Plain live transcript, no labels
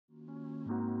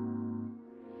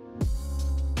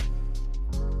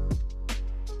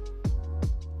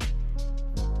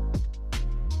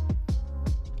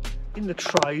in the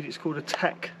trade it's called a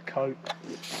tack coat.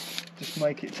 Just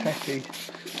make it tacky.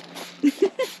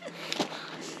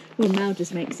 Well, Mel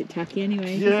just makes it tacky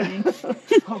anyway. Yeah,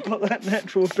 I've got that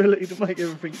natural ability to make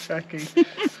everything tacky.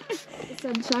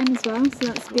 Sunshine as well, so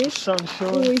that's good. Sunshine.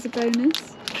 Always a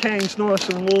bonus. Can's nice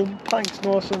and warm, paint's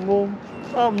nice and warm,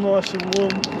 I'm nice and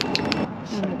warm.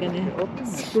 And we're going to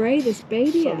spray this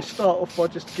baby So out. we start off by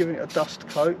just giving it a dust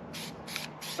coat.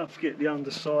 Don't forget the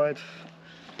underside.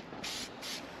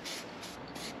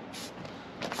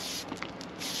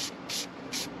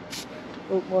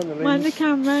 Oh, mind the lens. Mind the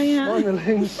camera, yeah. Mind the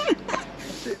lens.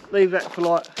 That's it. Leave that for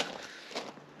like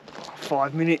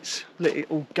 5 minutes, let it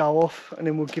all go off, and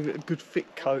then we'll give it a good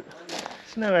thick coat.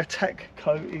 So now our tack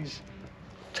coat is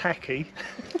tacky.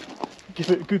 Give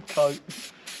it a good coat.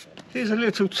 Here's a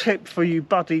little tip for you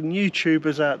budding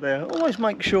YouTubers out there. Always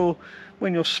make sure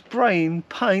when you're spraying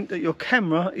paint that your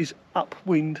camera is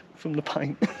upwind from the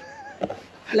paint.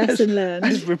 Lesson learned.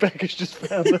 As Rebecca's just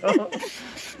found out.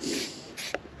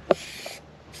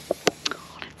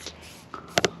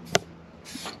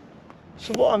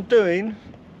 So what I'm doing,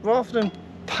 rather than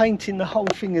painting the whole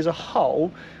thing as a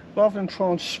whole, rather than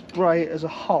try and spray it as a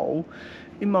whole,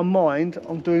 in my mind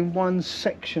I'm doing one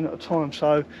section at a time.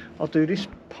 So I'll do this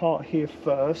part here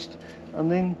first,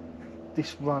 and then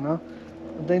this runner,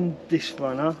 and then this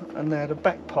runner, and now the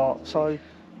back part, so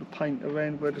the paint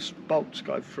around where the bolts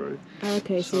go through.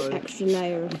 Okay, so extra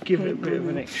layer of give it a paint bit on of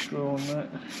an there. extra on that.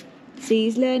 See,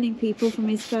 he's learning, people, from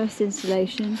his first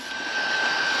installation.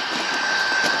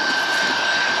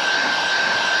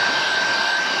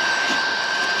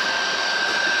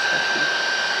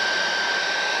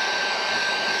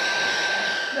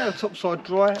 Now the top side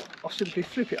dry, I'll simply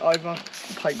flip it over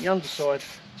and paint the underside.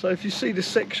 So if you see the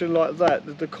section like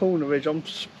that, the corner edge, I'm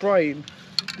spraying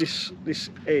this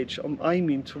edge, I'm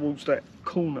aiming towards that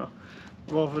corner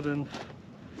rather than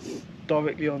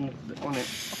directly on it. I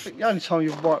think the only time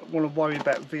you want to worry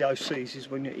about VOCs is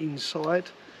when you're inside.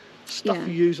 Stuff Yeah.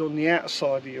 you use on the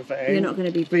outside of your van, You're not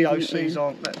going to be breathing it VOCs in.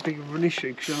 aren't that big of an issue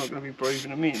because you're not going to be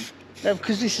breathing them in. Now,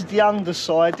 because this is the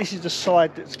underside, this is the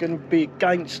side that's going to be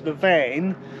against the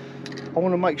van, I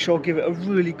want to make sure I give it a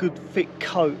really good thick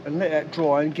coat and let that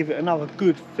dry and give it another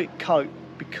good thick coat,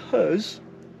 because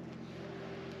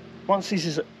once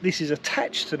this is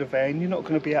attached to the van, you're not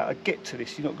going to be able to get to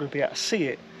this, you're not going to be able to see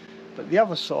it. But the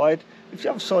other side, if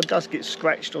the other side does get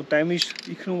scratched or damaged,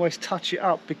 you can always touch it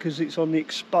up because it's on the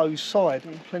exposed side.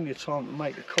 Plenty of time to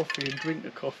make the coffee and drink the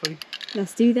coffee.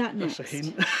 Let's do that next. That's a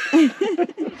hint.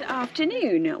 Good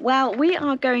afternoon. Well, we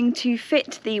are going to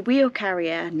fit the wheel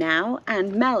carrier now,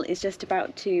 and Mel is just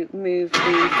about to move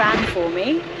the van for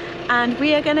me, and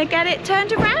we are going to get it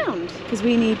turned around. Because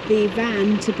we need the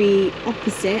van to be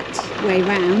opposite way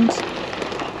round.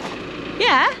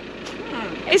 Yeah,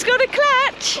 it's got a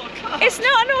clutch. It's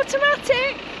not an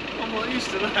automatic. I'm not used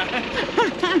to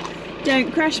that.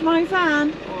 Don't crash my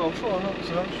van. Well, I'll try not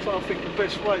to. I'm just trying to think the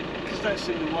best way, because that's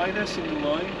in the way, that's in the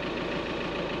way.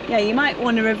 Yeah, you might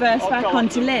want to reverse I'll back go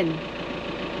onto on. Lynn.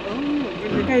 Oh,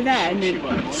 really? Go there, and She then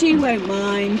won't mind. she won't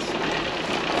mind.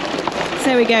 So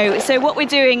there we go. So what we're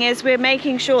doing is we're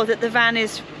making sure that the van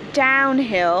is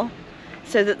downhill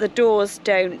so that the doors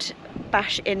don't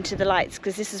bash into the lights,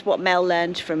 because this is what Mel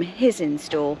learned from his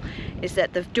install, is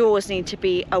that the doors need to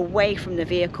be away from the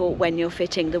vehicle when you're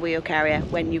fitting the wheel carrier,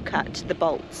 when you cut the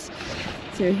bolts.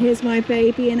 So here's my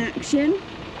baby in action.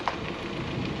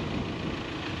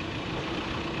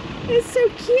 It's so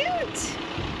cute.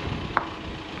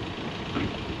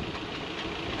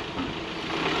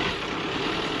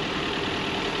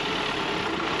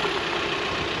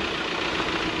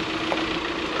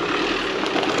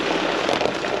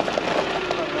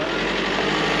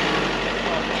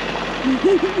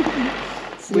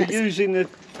 So We're let's- using the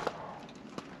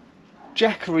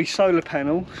Jackery solar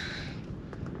panel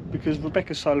because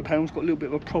Rebecca's solar panel's got a little bit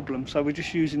of a problem, so we're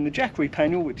just using the Jackery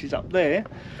panel, which is up there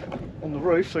on the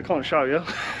roof, so I can't show you.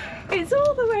 It's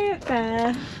all the way up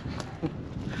there.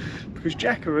 Because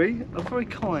Jackery are very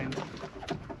kind.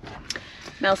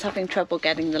 Mel's having trouble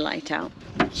getting the light out.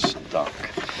 It's stuck.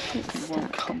 It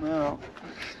won't come out.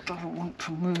 It doesn't want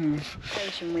to move.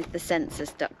 With the sensor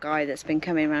stuck guy that's been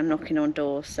coming around knocking on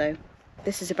doors, so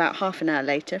this is about half an hour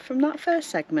later from that first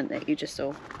segment that you just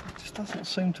saw. It just doesn't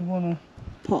seem to want to.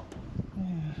 Pop. Yeah.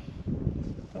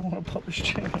 Don't want to pop this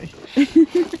cherry.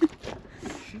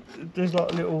 There's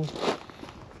like a little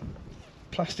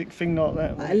plastic thing like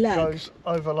that. Like When a it lug? goes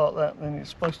over like that, then it's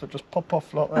supposed to just pop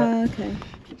off like that. Okay.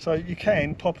 So you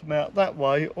can pop them out that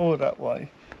way or that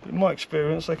way. In my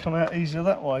experience, they come out easier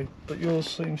that way, but yours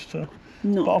seems to.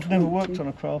 Not But I've never want worked to. on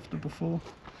a crafter before.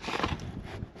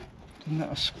 And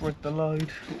that'll spread the load.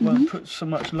 It won't put so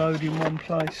much load in one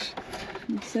place.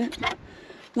 That's it.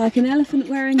 Like an elephant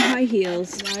wearing high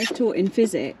heels. I was taught in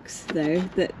physics, though,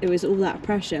 that it was all that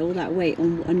pressure, all that weight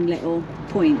on one little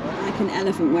point. Like an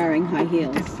elephant wearing high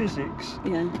heels. In physics?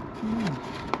 Yeah.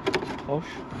 Posh.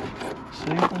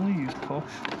 See, only you posh.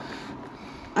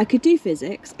 I could do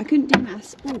physics, I couldn't do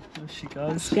maths. Oh, There she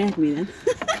goes. that scared me then.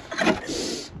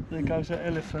 There goes that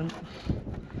elephant.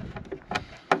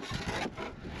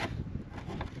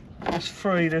 There's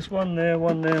three, there's one there,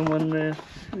 one there, and one there.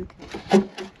 Okay.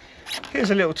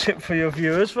 Here's a little tip for your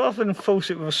viewers. Rather than force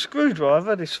it with a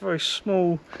screwdriver, this very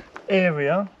small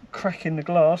area, cracking the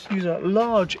glass, use a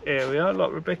large area,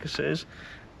 like Rebecca says.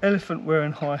 Elephant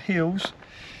wearing high heels.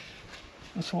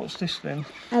 And so what's this then?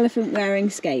 Elephant wearing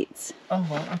skates. Oh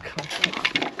right,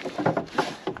 okay.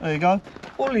 There you go.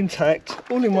 All intact,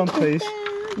 all in one piece.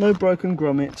 No broken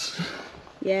grommets.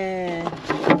 Yeah.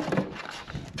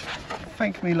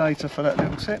 Thank me later for that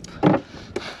little tip.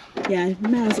 Yeah,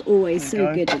 Mel's always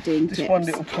so good at doing this tips. one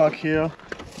little plug here,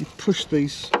 you push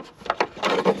these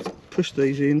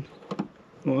in,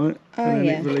 right, and then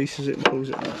it releases it and pulls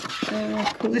it out.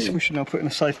 Oh, cool. This we should now put in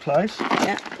a safe place.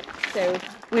 Yeah. So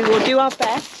we will do our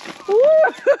best.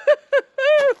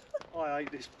 I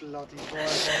hate this bloody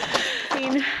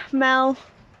driveway. Seen Mel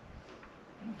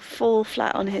fall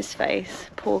flat on his face,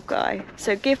 poor guy.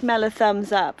 So give Mel a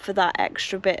thumbs up for that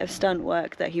extra bit of stunt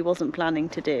work that he wasn't planning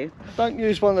to do. Don't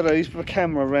use one of these with a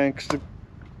camera around because the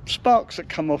sparks that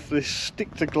come off this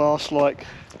stick to glass like.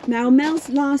 Now, Mel's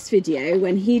last video,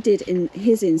 when he did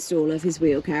his install of his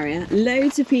wheel carrier,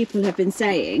 loads of people have been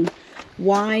saying,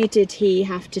 why did he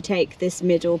have to take this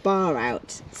middle bar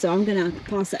out? So I'm going to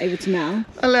pass it over to Mel.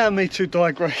 Allow me to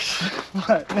digress.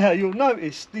 Right, now you'll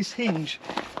notice this hinge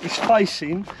is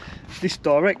facing this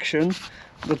direction,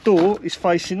 the door is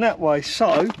facing that way.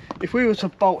 So if we were to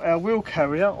bolt our wheel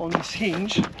carrier on this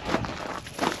hinge,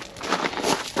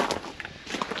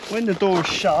 when the door is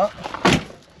shut,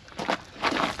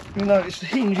 you notice the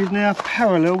hinge is now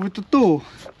parallel with the door.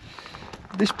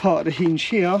 This part of the hinge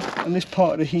here and this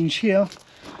part of the hinge here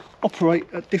operate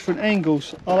at different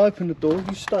angles. I'll open the door,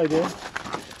 you stay there.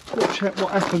 Watch out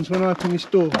what happens when I open this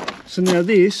door. So now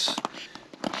this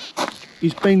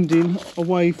is bending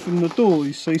away from the door,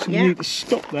 you see, so we need to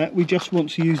stop that. We just want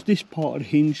to use this part of the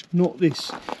hinge, not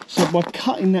this. So by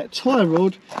cutting that tie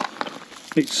rod,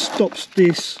 it stops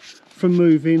this from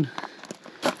moving.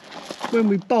 When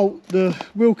we bolt the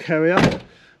wheel carrier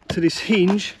to this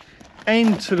hinge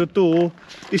and to the door,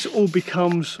 this all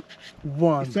becomes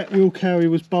one. If that wheel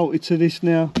carrier was bolted to this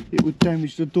now, it would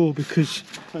damage the door because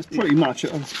that's pretty much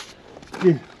at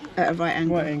At a right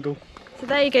angle. right angle. So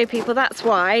there you go, people, that's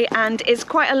why, and it's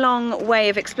quite a long way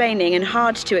of explaining and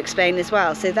hard to explain as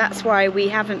well, so that's why we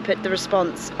haven't put the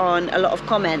response on a lot of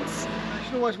comments. You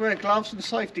should always wear gloves and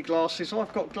safety glasses.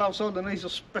 I've got gloves on and these are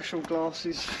special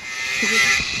glasses.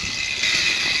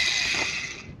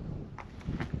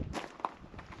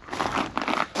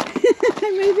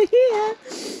 I'm over here.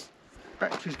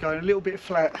 Battery's going a little bit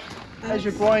flat. As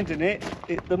you're grinding it,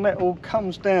 the metal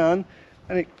comes down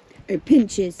and it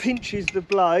pinches the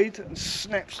blade and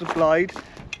snaps the blade.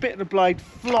 A bit of the blade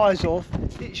flies off,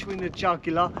 hits you in the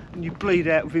jugular and you bleed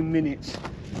out within minutes.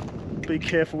 Be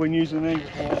careful when using an angle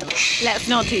grinder. Let's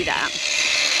not do that.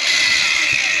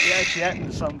 It actually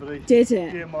happened to somebody. Did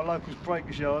it? Yeah, my local's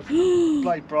breaker's yard.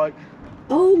 Blade broke.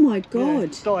 Oh my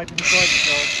god. Yeah, died in the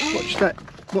breaker's yard. Watch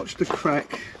that, watch the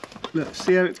crack. Look,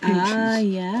 see how it pinches? Ah,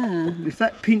 yeah. If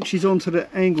that pinches onto the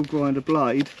angle grinder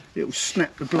blade, it will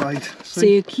snap the blade. So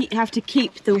you have to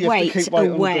keep the weight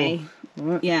away.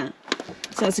 Right. Yeah.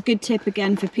 So that's a good tip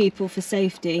again for people for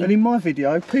safety. And in my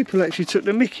video, people actually took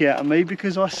the mickey out of me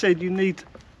because I said you need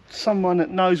someone that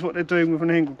knows what they're doing with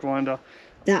an angle grinder.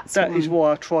 That is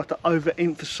why I try to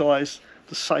overemphasise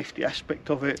the safety aspect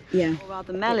of it. Yeah. Or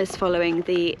rather, Mel is following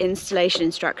the installation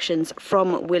instructions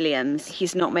from Williams.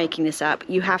 He's not making this up.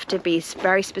 You have to be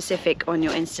very specific on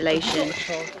your installation.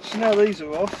 So now these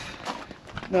are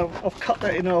off. Now I've cut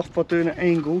that in half by doing an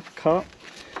angled cut,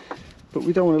 but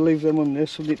we don't want to leave them on there,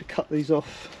 so we need to cut these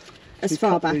off. As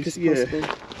far back as possible.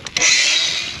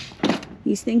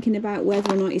 He's thinking about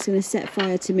whether or not he's going to set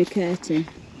fire to my curtain.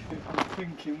 I'm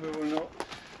thinking whether or not.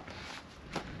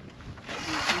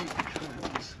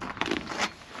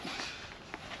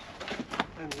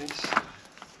 And this.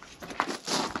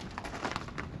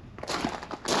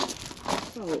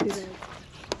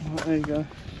 Right, there you go.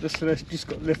 That's just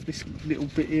got left this little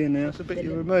bit here now. It's a bit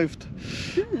you removed.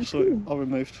 Oh, So cool. I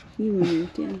removed. You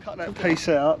removed, yeah. Cut that piece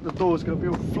out, the door's going to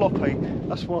be all floppy.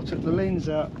 That's why I took the lens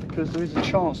out, because there is a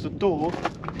chance the door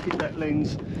hit that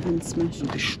lens And smash and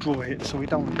it. destroy it, so we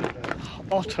don't want to do that.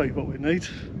 I'll tell you what we need.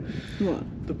 What?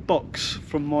 The box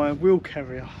from my wheel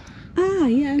carrier. Ah,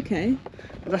 yeah, okay.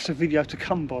 But that's a video to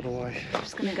come, by the way. I'm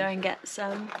just going to go and get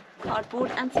some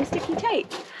cardboard and some sticky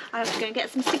tape. I have to go and get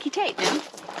some sticky tape now.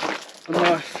 A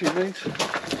knife you need.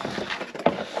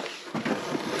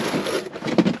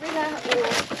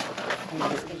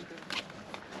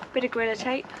 Bit of Gorilla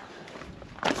tape.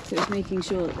 So it's making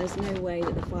sure that there's no way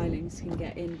that the filings can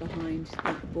get in behind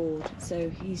that board. So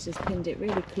he's just pinned it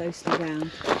really closely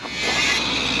round.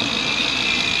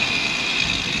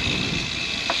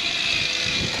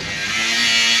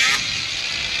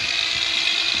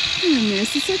 And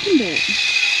there's the second bit.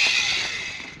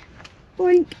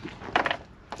 Boink.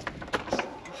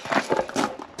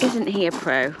 Isn't he a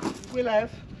pro? We'll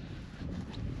have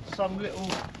some little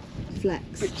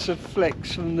Flex. bits of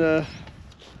flex from the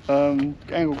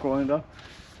angle grinder,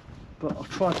 but I've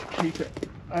tried to keep it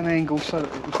an angle so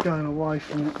that it was going away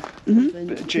from it.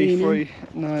 Bit of G3.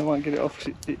 No, I won't get it off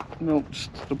because it melts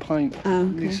the paint. Oh,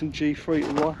 okay. Need some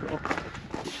G3 to wipe it off.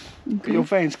 But your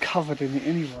van's covered in it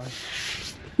anyway.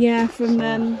 Yeah, from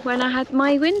When I had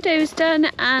my windows done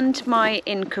and my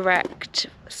incorrect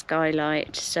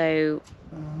skylight, so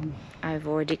I've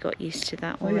already got used to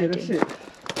that already. Oh yeah,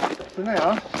 that's it. So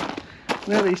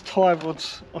now these tie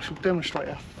rods, I shall demonstrate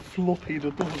how floppy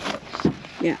the door is.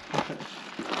 yeah. Okay.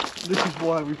 This is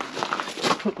why we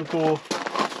put the door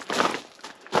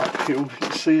uphill. You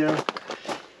can see how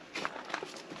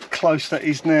close that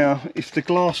is now. If the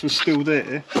glass was still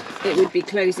there, It would be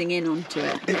closing in onto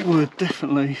it. it would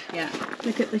definitely. Yeah.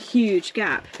 Look at the huge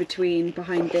gap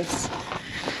behind this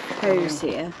hose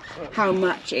here. How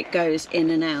much it goes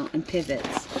in and out and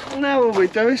pivots. Now all we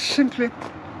do is simply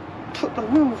put the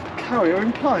wheel carrier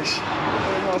in place.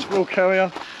 Very nice wheel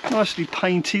carrier, nicely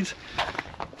painted.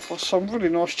 For some really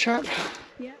nice chap.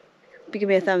 Yeah. Give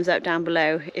me a thumbs up down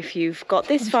below if you've got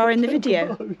this far in the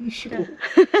video. Oh, you sure?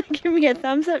 Give me a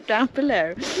thumbs up down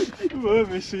below. Well,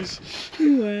 Mrs.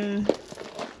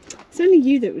 It's only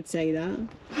you that would say that.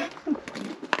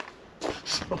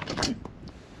 Sorry.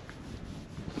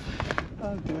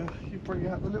 Oh dear, you bring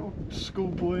out the little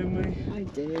schoolboy in me. I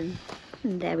do.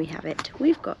 And there we have it.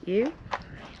 We've got you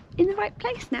in the right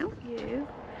place now. You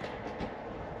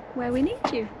where we need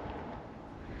you.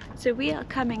 So we are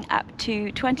coming up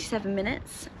to 27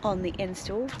 minutes on the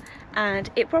install, and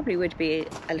it probably would be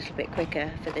a little bit quicker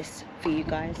for you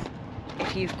guys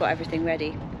if you've got everything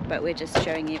ready, but we're just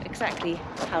showing you exactly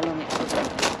how long it will take.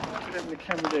 Put it in the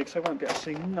camera there because I won't be able to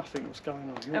see nothing that's going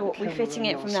on. You Oh, want the we're camera fitting on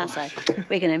it the from that other side.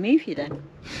 We're going to move you then.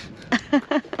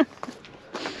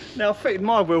 Now I fitted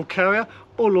my wheel carrier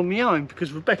all on my own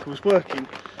because Rebecca was working.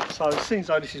 So it seems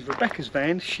like this is Rebecca's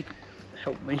van. She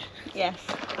helped me. Yes,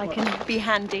 I can be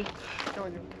handy.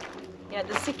 Yeah,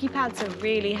 the sticky pads are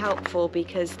really helpful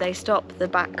because they stop the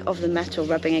back of the metal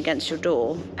rubbing against your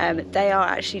door. They are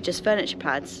actually just furniture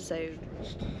pads, so.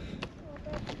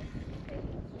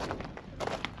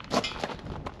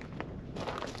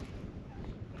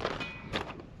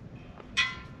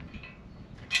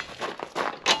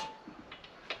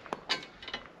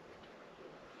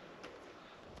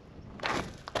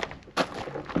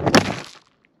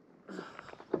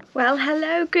 Well,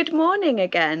 hello, good morning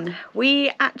again.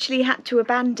 We actually had to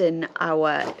abandon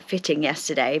our fitting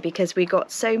yesterday because we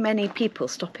got so many people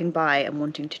stopping by and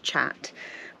wanting to chat.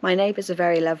 My neighbours are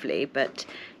very lovely, but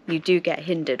you do get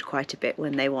hindered quite a bit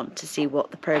when they want to see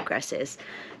what the progress is.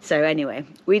 So anyway,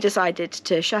 we decided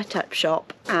to shut up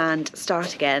shop and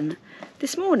start again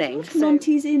this morning.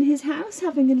 Monty's in his house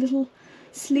having a little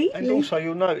sleep. And also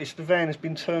you'll notice the van has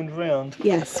been turned round.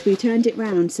 Yes, we turned it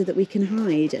round so that we can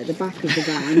hide at the back of the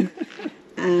van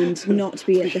and not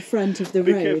be at the front of the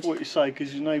Be road. careful what you say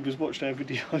because your neighbours watched our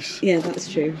videos. Yeah,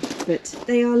 that's true. But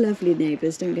they are lovely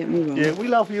neighbours, don't get me wrong. Yeah, we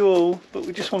love you all, but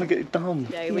we just want to get it done.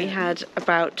 So we had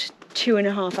about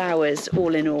 2.5 hours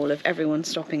all in all of everyone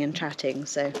stopping and chatting.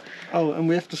 So. Oh, and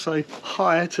we have to say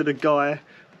hi to the guy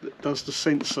that does the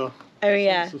sensor. Oh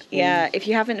yeah, yeah. If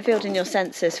you haven't filled in your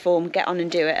census form, get on and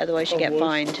do it, otherwise you get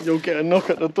fined. You'll get a knock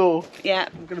at the door. Yeah.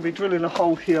 I'm going to be drilling a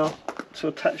hole here to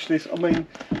attach this. I mean,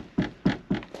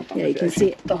 Yeah, you can see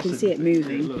it. You can see it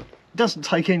moving. Look, it doesn't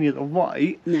take any of the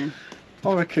weight. No.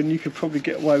 I reckon you could probably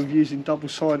get away with using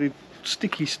double-sided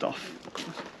sticky stuff.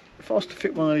 If I was to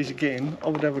fit one of these again, I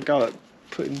would have a go at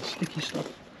putting sticky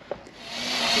stuff.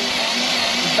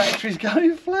 The battery's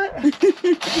going flat.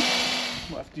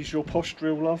 Might have to use your posh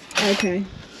drill, love. Okay.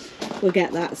 We'll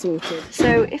get that sorted.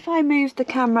 So if I move the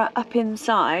camera up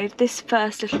inside, this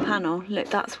first little panel, look,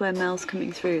 that's where Mel's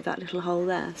coming through, that little hole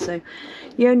there. So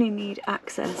you only need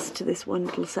access to this one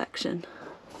little section.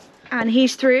 And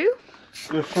he's through.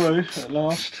 We're through at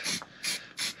last.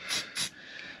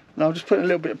 And I'll just put a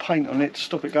little bit of paint on it to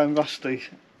stop it going rusty.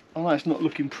 I know it's not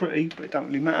looking pretty, but it don't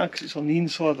really matter because it's on the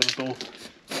inside of the door.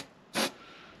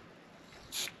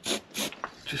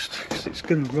 Just because it's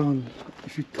going to run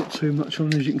if you put too much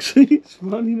on, as you can see, it's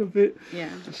running a bit. Yeah.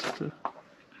 Just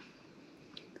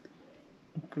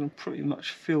I'm going to pretty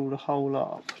much fill the hole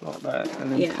up like that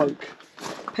and then poke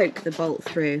the bolt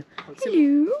through.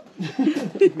 Hello.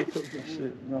 That's it.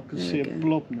 And I can see a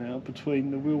blob now between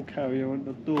the wheel carrier and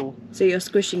the door. So you're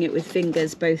squishing it with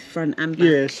fingers both front and back?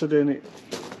 Yeah, so then it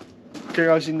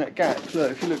goes in that gap.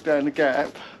 Look, if you look down the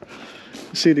gap,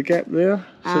 see the gap there?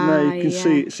 So now you can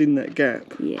see it's in that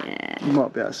gap. Yeah. You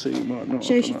might be able to see, you might not.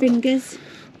 Show us your fingers.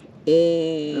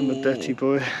 I'm a dirty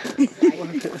boy.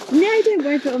 No, don't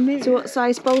wipe it on me. So what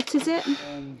size bolt is it?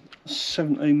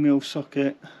 17mm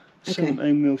socket,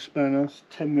 17mm spanner,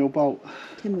 10mm bolt.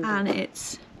 10mm. And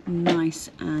it's nice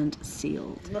and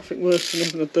sealed. Nothing worse than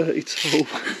having a dirty tool.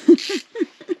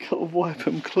 Got to wipe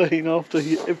them clean after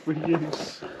every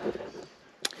use.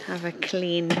 Have a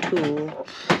clean tool.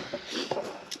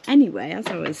 Anyway, as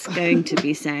I was going to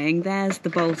be saying, there's the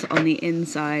bolt on the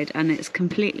inside and it's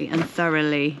completely and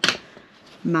thoroughly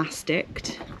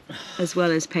masticed as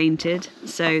well as painted,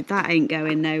 so that ain't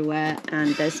going nowhere,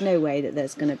 and there's no way that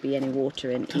there's going to be any water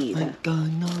in either.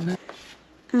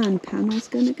 And panel's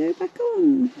going to go back on.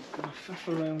 I'm going to faff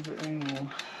around with it anymore.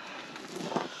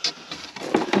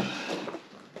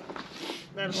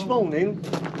 Now this morning,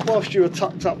 whilst you were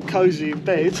tucked up cosy in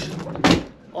bed,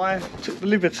 I took the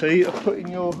liberty of putting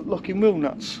your locking wheel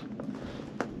nuts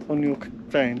on your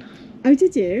van. Oh,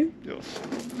 did you? Yes.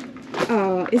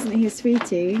 Oh, isn't he a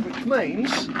sweetie? Which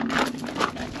means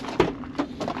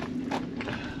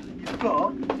you've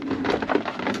got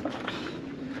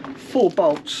 4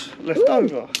 bolts left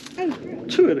over. Oh.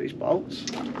 2 of these bolts.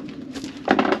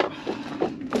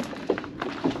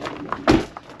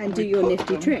 And do your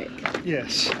nifty trick.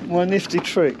 Yes, my nifty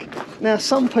trick. Now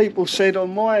some people said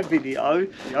on my video,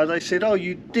 they said, oh,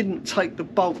 you didn't take the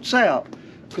bolts out,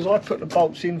 because I put the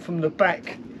bolts in from the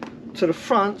back to the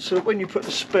front, so that when you put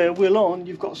the spare wheel on,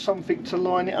 you've got something to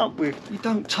line it up with. You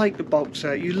don't take the bolts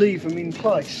out, you leave them in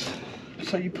place.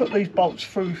 So you put these bolts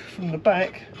through from the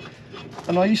back,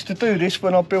 and I used to do this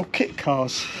when I built kit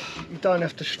cars. You don't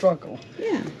have to struggle.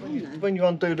 Yeah. When you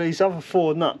undo these other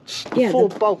 4 nuts, the Yeah, 4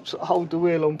 bolts that hold the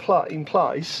wheel in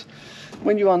place,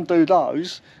 when you undo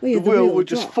those, the wheel wheel would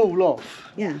just drop. fall off.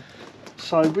 Yeah.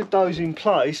 So with those in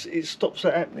place, it stops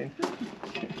that happening.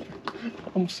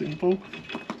 I'm simple.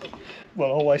 Well,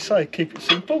 I always say, keep it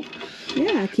simple.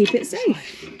 Yeah, keep it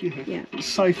safe. Yeah. It's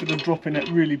safer than dropping that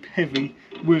really heavy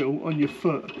wheel on your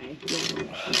foot.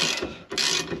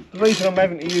 The reason I'm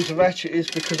having to use a ratchet is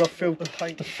because I feel the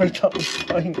fed up with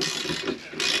paint.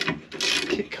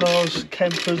 Kit cars,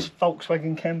 campers,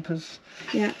 Volkswagen campers.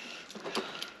 Yeah.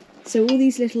 So all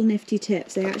these little nifty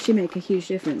tips, they actually make a huge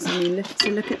difference. I mean,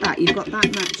 look at that. You've got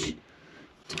that much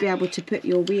to be able to put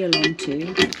your wheel onto.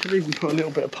 You could even put a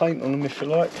little bit of paint on them if you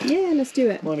like. Yeah, let's do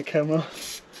it. Mind the camera.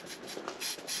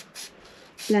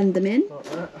 Blend them in. Like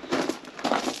that.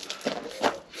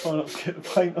 Try not to get the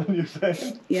paint on your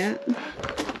head. Yeah.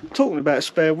 Talking about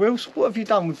spare wheels, what have you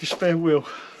done with your spare wheel?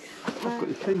 I've got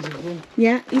your keys as well.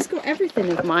 Yeah, he's got everything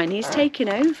of mine. He's taken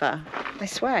over. I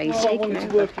swear, he's taken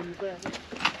over.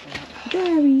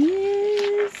 There he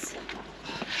is.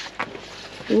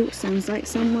 Oh, sounds like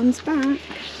someone's back.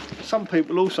 Some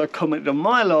people also commented on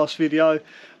my last video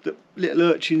that little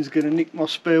urchins are going to nick my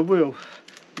spare wheel.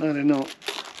 No, they're not,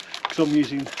 because I'm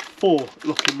using 4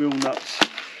 locking wheel nuts.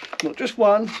 Not just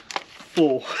 1,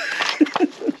 4.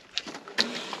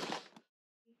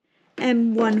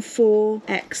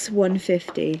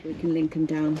 M14X150. We can link them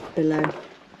down below.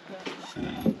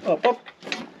 Oh, Bob.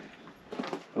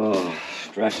 Oh,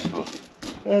 stressful.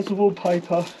 There's the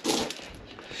wallpaper.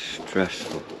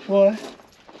 Stressful. Why?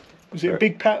 Was it a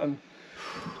big pattern?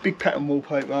 Big pattern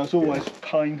wallpaper. It's always a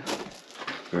pain.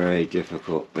 Very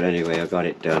difficult, but anyway, I got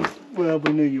it done. Well,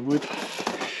 we knew you would.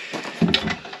 'Cause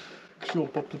you're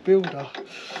Bob the Builder.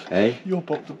 Hey? You're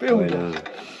Bob the I Builder. know.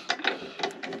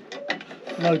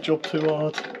 No job too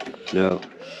hard. No.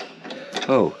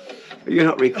 Oh, you're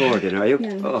not recording, are you?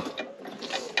 Yeah. Oh.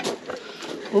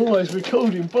 Always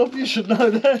recording, Bob. You should know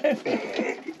that.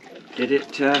 Did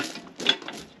it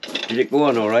go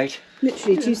on all right?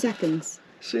 Literally 2 seconds.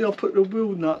 See, I put the wheel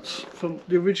nuts from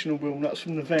the original wheel nuts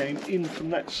from the van in from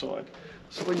that side.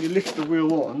 So when you lift the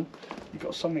wheel on, you've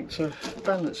got something to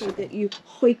balance So it. that you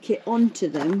hoik it onto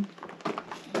them.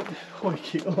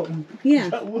 Hoik it on. Yeah.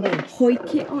 Is that word?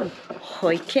 Hoik it on.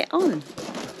 Hoik it on.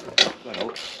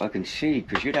 Well, I can see,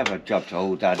 because you'd have a job to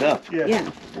hold that up. Yeah.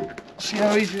 Yeah. See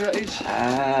how easy that is?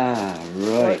 Ah,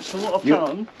 right. So what I've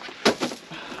done,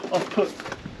 I've put,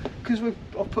 because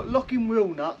I've put locking wheel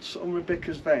nuts on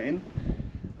Rebecca's van,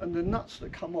 and the nuts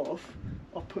that come off,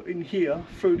 I've put in here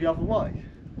through the other way.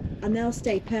 And they'll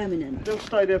stay permanent. They'll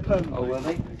stay there permanently. Oh, will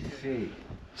they? I see.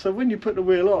 So when you put the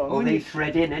wheel on... Oh, they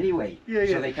thread in anyway? Yeah,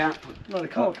 yeah. So they can't put... No, they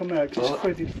can't come out because it's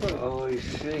threaded through. Oh, I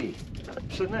see.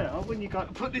 So now, when you go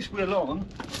to put this wheel on...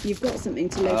 You've got something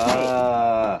to locate.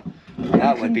 Ah,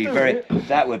 that would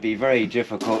be very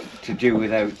difficult to do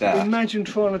without that. Imagine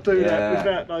trying to do that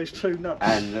without those two nuts.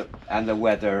 And the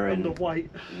weather and the weight.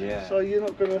 Yeah. So you're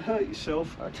not going to hurt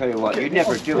yourself. I'll tell you what, you'd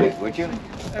never do it, would you?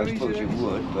 I suppose you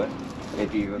would, but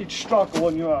maybe you'd struggle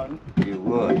on your own. You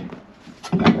would.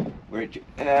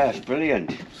 That's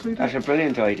brilliant. That's a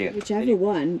brilliant idea. Whichever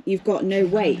one, you've got no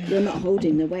weight. You're not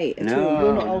holding the weight at all.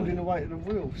 You're not holding the weight of the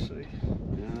wheel, see?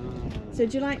 No. So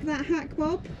do you like that hack,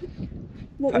 Bob?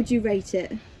 What would you rate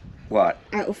it? What?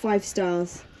 Out of 5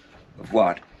 stars. Of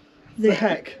what? The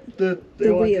hack. The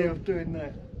idea wheel. of doing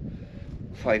that.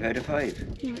 5 out of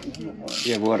 5.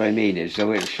 Yeah, what I mean is,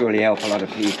 so it'll surely help a lot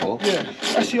of people. Yeah,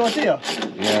 that's the idea.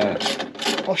 Yeah.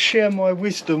 I share my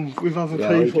wisdom with other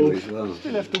people. I do as well.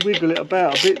 Still have to wiggle it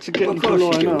about a bit to get them to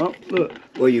line up. Look.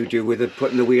 Well, you do with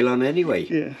putting the wheel on anyway.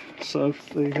 Yeah, so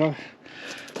there you go.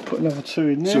 Put another 2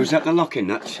 in there. So is that the locking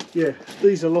nuts? Yeah,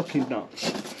 these are locking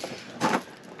nuts.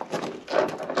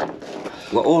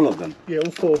 Well, all of them? Yeah,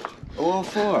 all 4. All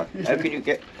 4? Yeah. How can you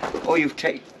get... Oh, you've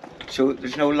taken... So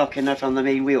there's no locking nut on the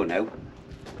main wheel now?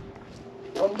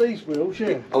 On these wheels,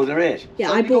 yeah. Oh, there is? Yeah,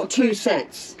 so I bought 2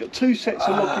 sets. Got 2 sets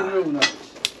of locking wheel nuts.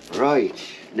 Right,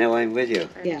 now I'm with you.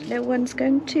 Yeah. No one's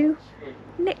going to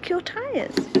nick your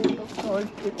tyres.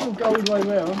 Fine, it will go all the way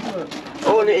round, look.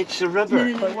 Oh, it's the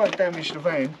rubber. So it won't damage the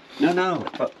van. No,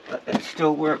 but it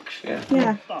still works, yeah.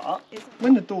 Yeah. But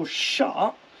when the door's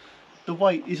shut, the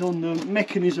weight is on the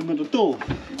mechanism of the door.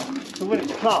 So when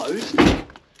it's closed,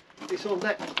 it's on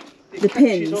that. It the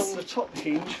catches pins on the top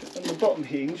hinge and the bottom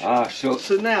hinge.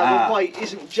 So now the weight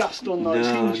isn't just on those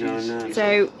hinges. No.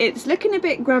 So it's looking a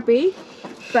bit grubby,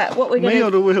 but what we're going to... Me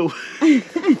or the wheel?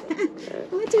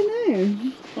 I don't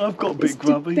know. I've got a bit It's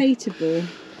grubby. debatable.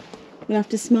 We'll have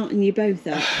to smarten you both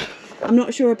up. I'm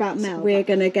not sure about Mel. We're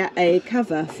going to get a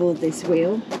cover for this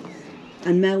wheel,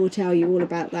 and Mel will tell you all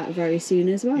about that very soon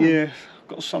as well. Yeah, I've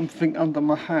got something under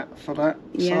my hat for that.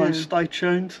 Yeah. So stay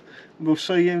tuned. We'll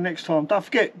see you next time. Don't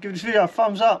forget, give this video a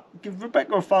thumbs up, give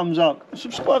Rebecca a thumbs up, and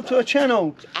subscribe to her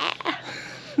channel.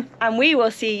 And we will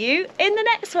see you in the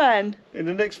next one. In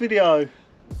the next video.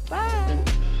 Bye.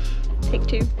 Take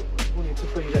 2. I wanted to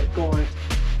be that guy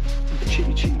with the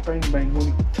chitty bang bang when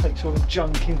he takes all the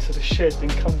junk into the shed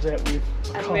and comes out with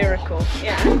a car. Miracle.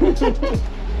 Yeah.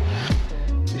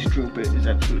 This drill bit is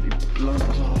absolutely blown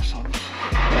his arse off.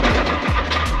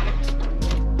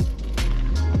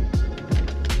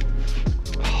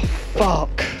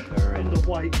 Fuck. The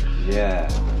weight. Yeah.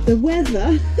 The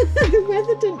weather? The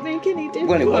weather didn't make any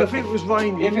difference. Well, If it was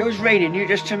raining. If it was raining, you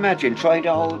just imagine trying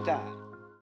to hold that.